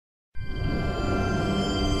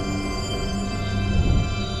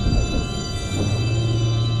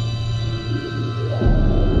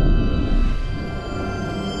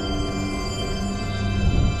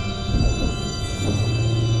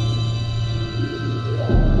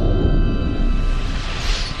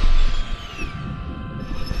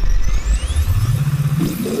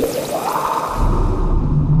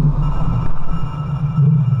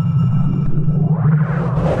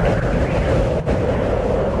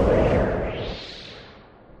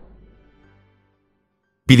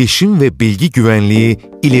Bilişim ve Bilgi Güvenliği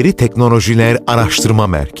İleri Teknolojiler Araştırma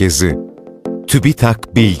Merkezi.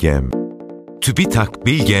 TÜBİTAK BİLGEM. TÜBİTAK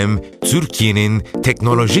BİLGEM, Türkiye'nin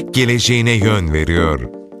teknolojik geleceğine yön veriyor.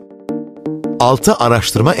 6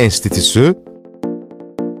 Araştırma Enstitüsü,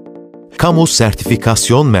 Kamu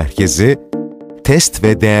Sertifikasyon Merkezi, test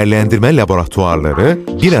ve değerlendirme laboratuvarları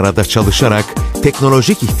bir arada çalışarak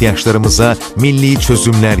teknolojik ihtiyaçlarımıza milli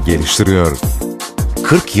çözümler geliştiriyor.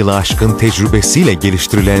 40 yılı aşkın tecrübesiyle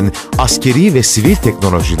geliştirilen askeri ve sivil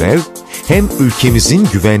teknolojiler hem ülkemizin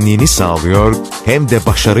güvenliğini sağlıyor hem de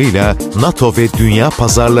başarıyla NATO ve dünya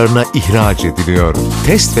pazarlarına ihraç ediliyor.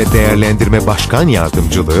 Test ve Değerlendirme Başkan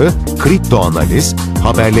Yardımcılığı, kripto analiz,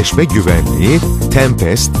 haberleşme güvenliği,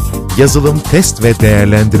 Tempest, yazılım test ve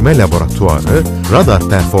değerlendirme laboratuvarı, radar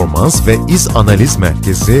performans ve iz analiz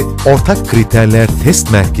merkezi, ortak kriterler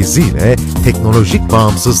test merkezi ile teknolojik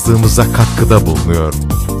bağımsızlığımıza katkıda bulunuyor.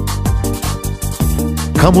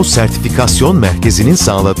 Kamu Sertifikasyon Merkezi'nin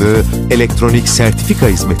sağladığı elektronik sertifika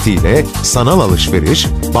hizmetiyle sanal alışveriş,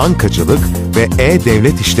 bankacılık ve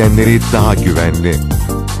e-devlet işlemleri daha güvenli.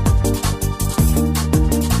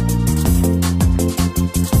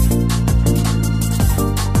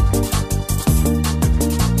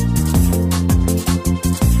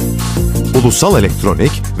 Ulusal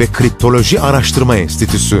Elektronik ve Kriptoloji Araştırma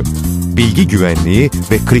Enstitüsü, Bilgi Güvenliği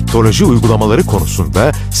ve kriptoloji uygulamaları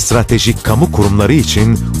konusunda stratejik kamu kurumları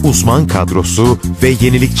için uzman kadrosu ve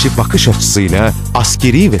yenilikçi bakış açısıyla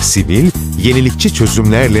askeri ve sivil, yenilikçi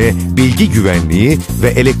çözümlerle bilgi güvenliği ve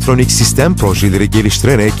elektronik sistem projeleri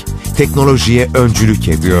geliştirerek teknolojiye öncülük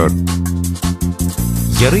ediyor.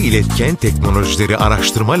 Yarı İletken Teknolojileri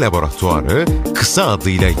Araştırma Laboratuvarı, kısa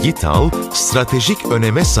adıyla YİTAL, stratejik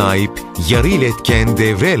öneme sahip yarı iletken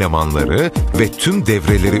devre elemanları ve tüm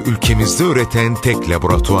devreleri ülkemizde üreten tek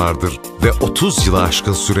laboratuvardır ve 30 yılı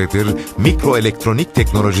aşkın süredir mikroelektronik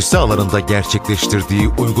teknolojisi alanında gerçekleştirdiği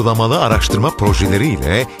uygulamalı araştırma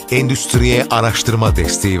projeleriyle endüstriye araştırma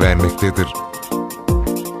desteği vermektedir.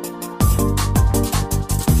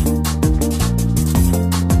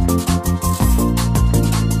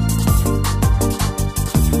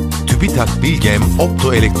 TÜBİTAK BİLGEM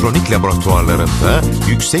optoelektronik laboratuvarlarında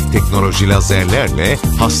yüksek teknoloji lazerlerle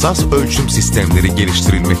hassas ölçüm sistemleri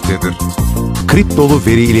geliştirilmektedir. Kriptolu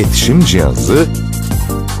veri iletişim cihazı,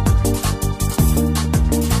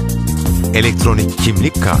 elektronik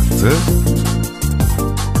kimlik kartı,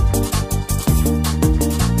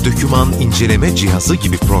 doküman inceleme cihazı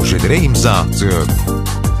gibi projelere imza atıyor.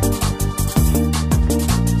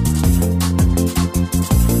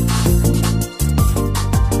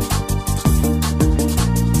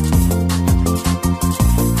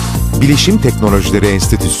 Bilişim Teknolojileri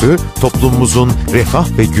Enstitüsü, toplumumuzun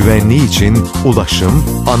refah ve güvenliği için ulaşım,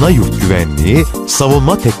 ana yurt güvenliği,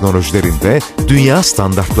 savunma teknolojilerinde dünya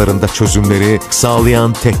standartlarında çözümleri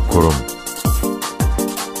sağlayan tek kurum.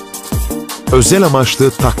 Özel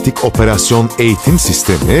amaçlı taktik operasyon eğitim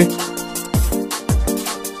sistemi,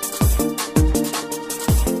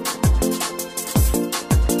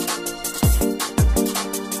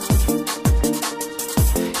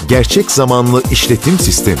 gerçek zamanlı işletim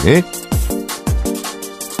sistemi,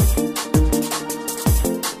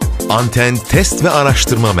 anten test ve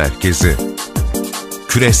araştırma merkezi,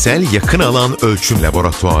 küresel yakın alan ölçüm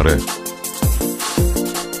laboratuvarı,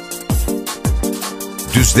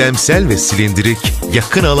 düzlemsel ve silindirik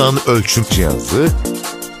yakın alan ölçüm cihazı,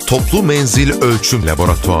 toplu menzil ölçüm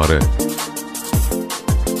laboratuvarı,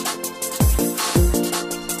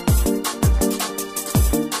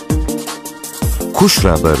 kuş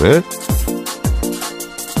radarı,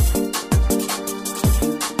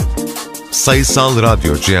 sayısal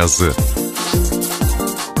radyo cihazı,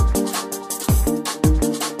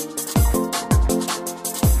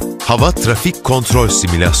 hava trafik kontrol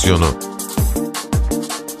simülasyonu,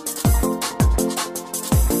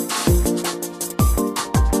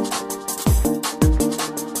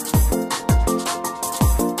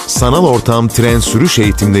 sanal ortam tren sürüş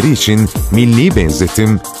eğitimleri için milli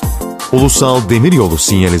benzetim, ulusal demiryolu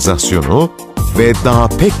sinyalizasyonu ve daha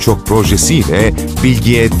pek çok projesiyle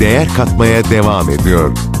bilgiye değer katmaya devam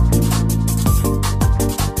ediyor.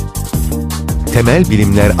 Temel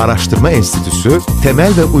Bilimler Araştırma Enstitüsü,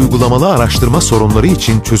 temel ve uygulamalı araştırma sorunları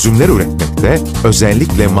için çözümler üretmekte,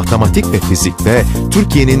 özellikle matematik ve fizikte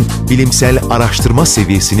Türkiye'nin bilimsel araştırma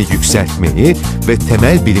seviyesini yükseltmeyi ve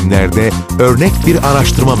temel bilimlerde örnek bir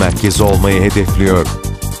araştırma merkezi olmayı hedefliyor.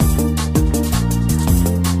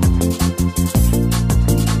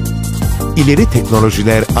 İleri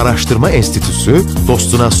Teknolojiler Araştırma Enstitüsü,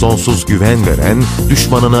 dostuna sonsuz güven veren,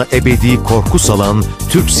 düşmanına ebedi korku salan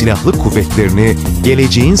Türk Silahlı Kuvvetlerini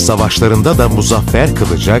geleceğin savaşlarında da muzaffer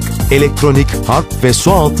kılacak elektronik, harp ve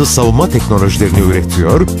sualtı savunma teknolojilerini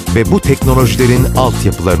üretiyor ve bu teknolojilerin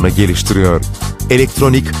altyapılarını geliştiriyor.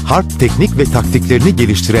 Elektronik, harp teknik ve taktiklerini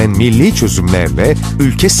geliştiren milli çözümlerle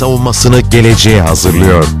ülke savunmasını geleceğe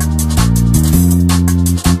hazırlıyor.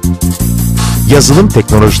 Yazılım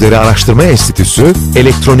Teknolojileri Araştırma Enstitüsü,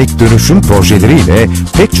 elektronik dönüşüm projeleriyle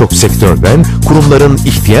pek çok sektörden kurumların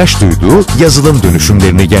ihtiyaç duyduğu yazılım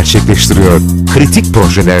dönüşümlerini gerçekleştiriyor. Kritik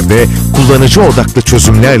projelerde kullanıcı odaklı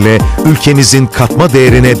çözümlerle ülkemizin katma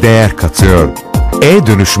değerine değer katıyor.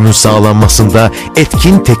 E-dönüşümün sağlanmasında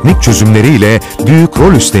etkin teknik çözümleriyle büyük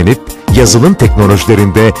rol üstlenip yazılım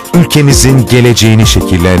teknolojilerinde ülkemizin geleceğini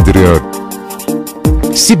şekillendiriyor.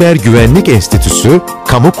 Siber Güvenlik Enstitüsü,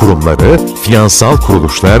 kamu kurumları, finansal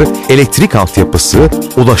kuruluşlar, elektrik altyapısı,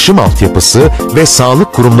 ulaşım altyapısı ve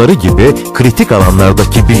sağlık kurumları gibi kritik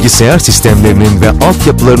alanlardaki bilgisayar sistemlerinin ve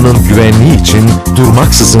altyapılarının güvenliği için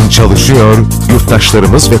durmaksızın çalışıyor,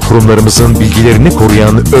 yurttaşlarımız ve kurumlarımızın bilgilerini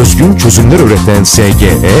koruyan özgün çözümler üreten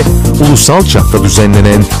SGE, ulusal çapta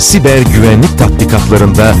düzenlenen siber güvenlik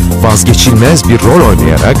tatbikatlarında vazgeçilmez bir rol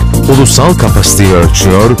oynayarak ulusal kapasiteyi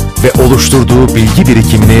ölçüyor ve oluşturduğu bilgi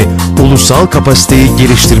birikimini ulusal kapasiteyi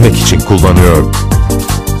geliştirmek için kullanıyor.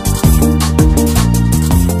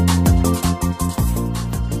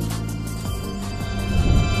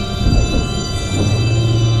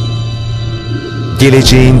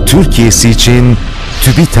 Geleceğin Türkiye'si için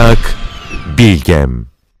TÜBİTAK, BİLGEM.